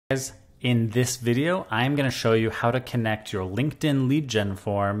Guys, in this video, I'm going to show you how to connect your LinkedIn lead gen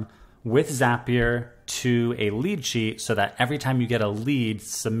form with Zapier to a lead sheet so that every time you get a lead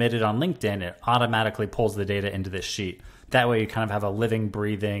submitted on LinkedIn, it automatically pulls the data into this sheet. That way you kind of have a living,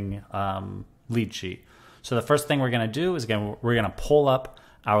 breathing lead sheet. So the first thing we're going to do is we're going to pull up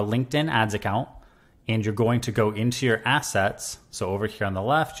our LinkedIn ads account, and you're going to go into your assets. So over here on the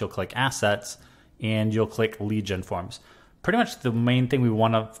left, you'll click assets and you'll click lead gen forms. Pretty much the main thing we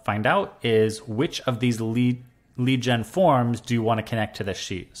want to find out is which of these lead gen forms do you want to connect to this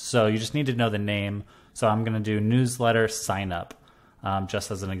sheet. So you just need to know the name. So I'm going to do newsletter sign up just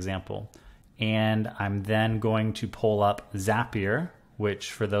as an example. And I'm then going to pull up Zapier,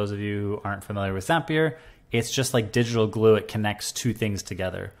 which for those of you who aren't familiar with Zapier, it's just like digital glue. It connects two things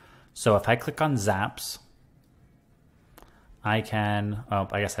together. So if I click on Zaps, I can, oh,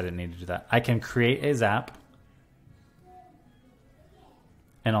 I guess I didn't need to do that. I can create a Zap,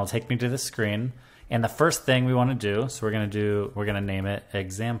 and it'll take me to this screen. And the first thing we want to do, so we're going to name it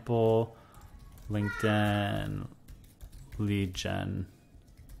example LinkedIn lead gen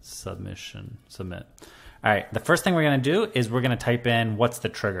submit. All right, the first thing we're going to do is we're going to type in what's the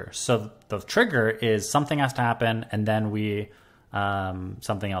trigger. So the trigger is something has to happen, and then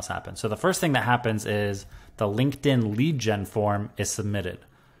something else happens. So the first thing that happens is the LinkedIn lead gen form is submitted.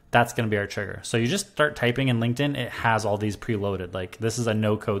 That's going to be our trigger. So you just start typing in LinkedIn. It has all these preloaded. Like this is a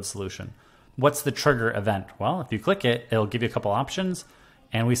no-code solution. What's the trigger event? Well, if you click it, it'll give you a couple options,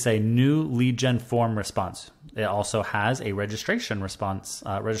 and we say new lead gen form response. It also has a registration response,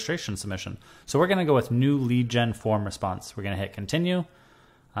 registration submission. So we're going to go with new lead gen form response. We're going to hit continue.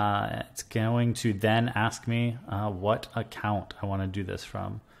 It's going to then ask me what account I want to do this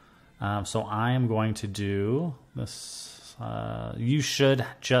from. So I am going to do this. You should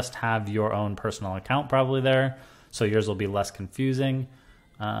just have your own personal account probably there, so yours will be less confusing.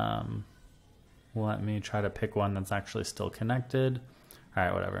 Let me try to pick one that's actually still connected. All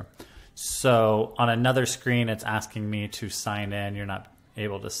right, whatever. So on another screen, it's asking me to sign in. You're not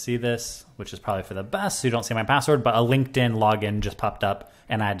able to see this, which is probably for the best, so you don't see my password, but a LinkedIn login just popped up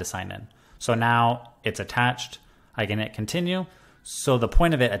and I had to sign in. So now it's attached. I can hit continue. So the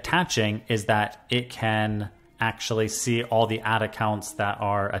point of it attaching is that it can actually see all the ad accounts that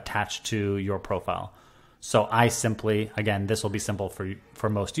are attached to your profile. So I simply, again, this will be simple for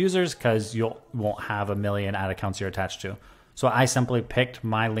most users because you won't have a million ad accounts you're attached to. So I simply picked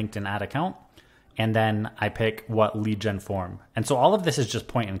my LinkedIn ad account, and then I pick what lead gen form. And so all of this is just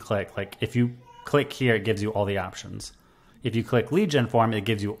point and click. Like if you click here, it gives you all the options. If you click lead gen form, it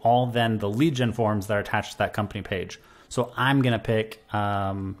gives you all then the lead gen forms that are attached to that company page. So I'm going to pick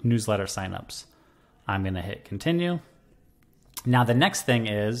newsletter signups. I'm going to hit continue. Now the next thing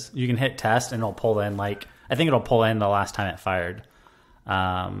is you can hit test and it'll pull in, like, I think it'll pull in the last time it fired.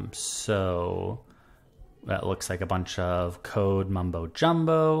 So that looks like a bunch of code mumbo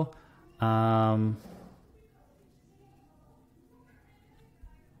jumbo.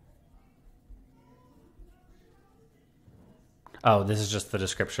 Oh, this is just the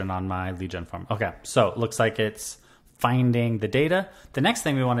description on my lead gen form. Okay, so it looks like it's finding the data. The next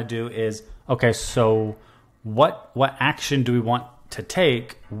thing we want to do is, okay, so what action do we want to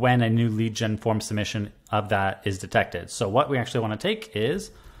take when a new lead gen form submission of that is detected? So what we actually want to take is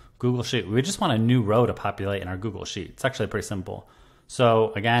Google Sheet. We just want a new row to populate in our Google Sheet. It's actually pretty simple.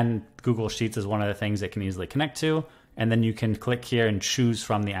 So again, Google Sheets is one of the things it can easily connect to, and then you can click here and choose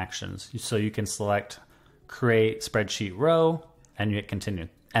from the actions. So you can select create spreadsheet row and you hit continue.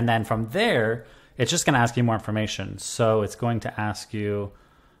 And then from there, it's just going to ask you more information. So it's going to ask you,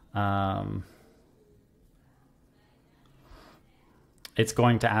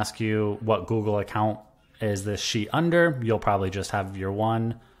 what Google account is this sheet under. You'll probably just have your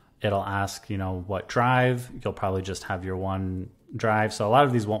one. It'll ask, what drive. You'll probably just have your one drive. So a lot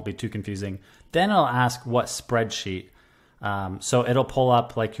of these won't be too confusing. Then it'll ask what spreadsheet. So it'll pull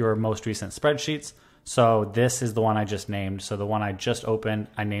up like your most recent spreadsheets. So this is the one I just named. So the one I just opened,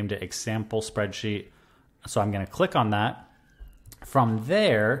 I named it example spreadsheet. So I'm going to click on that. From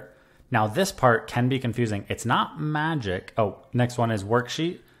there, now this part can be confusing. It's not magic. Oh, next one is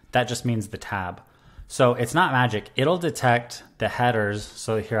worksheet. That just means the tab. So it's not magic. It'll detect the headers.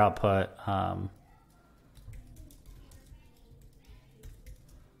 So here I'll put,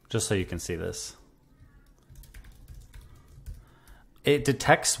 just so you can see this. It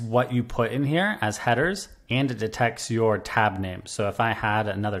detects what you put in here as headers, and it detects your tab name. So if I had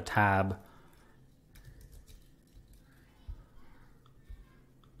another tab,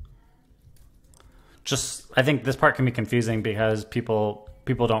 I think this part can be confusing because people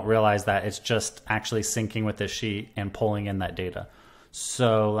don't realize that it's just actually syncing with the sheet and pulling in that data.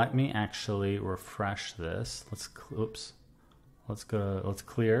 So let me actually refresh this. Let's clear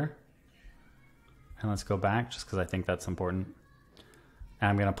and let's go back just because I think that's important. And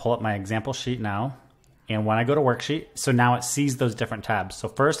I'm going to pull up my example sheet now. And when I go to worksheet, so now it sees those different tabs. So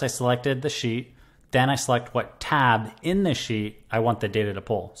first I selected the sheet, then I select what tab in the sheet I want the data to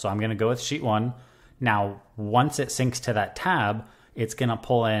pull. So I'm going to go with sheet 1. Now, once it syncs to that tab, it's going to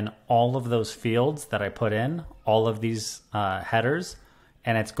pull in all of those fields that I put in, all of these headers,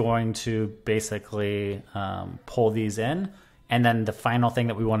 and it's going to basically pull these in. And then the final thing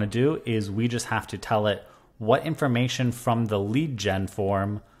that we want to do is we just have to tell it what information from the lead gen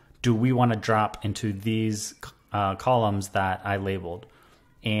form do we want to drop into these columns that I labeled.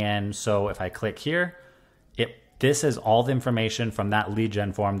 And so if I click here, this is all the information from that lead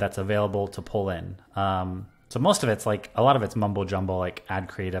gen form that's available to pull in. So most of it's like, a lot of it's mumbo jumbo, like add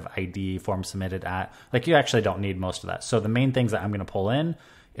creative ID, form submitted at, like you actually don't need most of that. So the main things that I'm going to pull in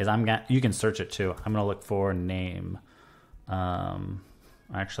is you can search it too. I'm going to look for name.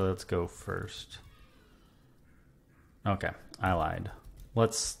 Actually, let's go first. Okay, I lied.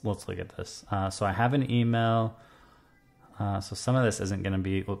 Let's look at this. So I have an email. So some of this isn't going to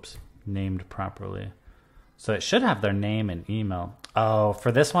be, named properly. So it should have their name and email. Oh,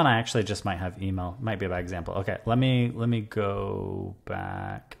 for this one, I actually just might have email. Might be a bad example. Okay, let me go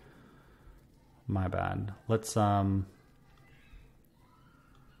back. My bad. Let's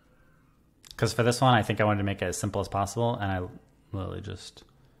because for this one, I think I wanted to make it as simple as possible, and I literally just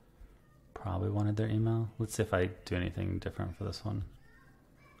probably wanted their email. Let's see if I do anything different for this one.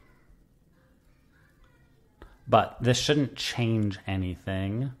 But this shouldn't change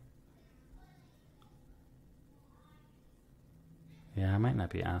anything. Yeah, I might not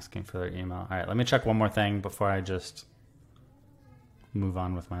be asking for their email. All right, let me check one more thing before I just move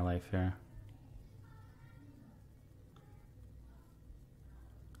on with my life here.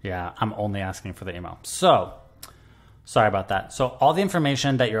 Yeah, I'm only asking for the email. So, sorry about that. So all the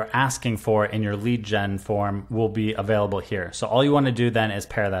information that you're asking for in your lead gen form will be available here. So all you want to do then is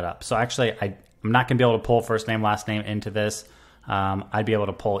pair that up. So actually, I'm not going to be able to pull first name, last name into this. I'd be able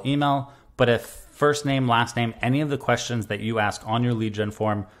to pull email. But if first name, last name, any of the questions that you ask on your lead gen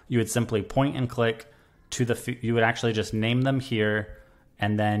form, you would simply point and click to you would actually just name them here,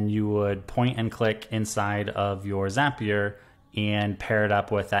 and then you would point and click inside of your Zapier and pair it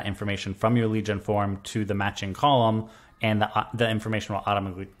up with that information from your lead gen form to the matching column, and the information will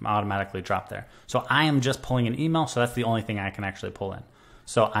automatically drop there. So I am just pulling an email, so that's the only thing I can actually pull in.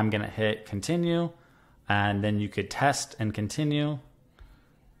 So I'm going to hit continue, and then you could test and continue,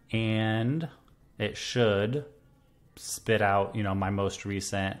 and it should spit out, my most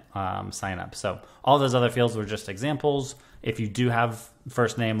recent sign up. So all those other fields were just examples. If you do have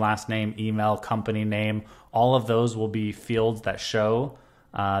first name, last name, email, company name, all of those will be fields that show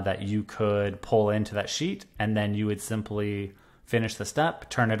that you could pull into that sheet, and then you would simply finish the step,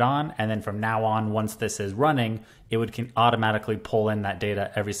 turn it on, and then from now on, once this is running, it would automatically pull in that data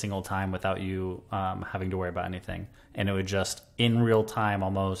every single time without you having to worry about anything. And it would just, in real time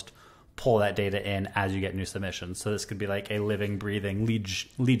almost, pull that data in as you get new submissions. So this could be like a living, breathing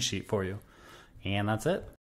lead sheet for you. And that's it.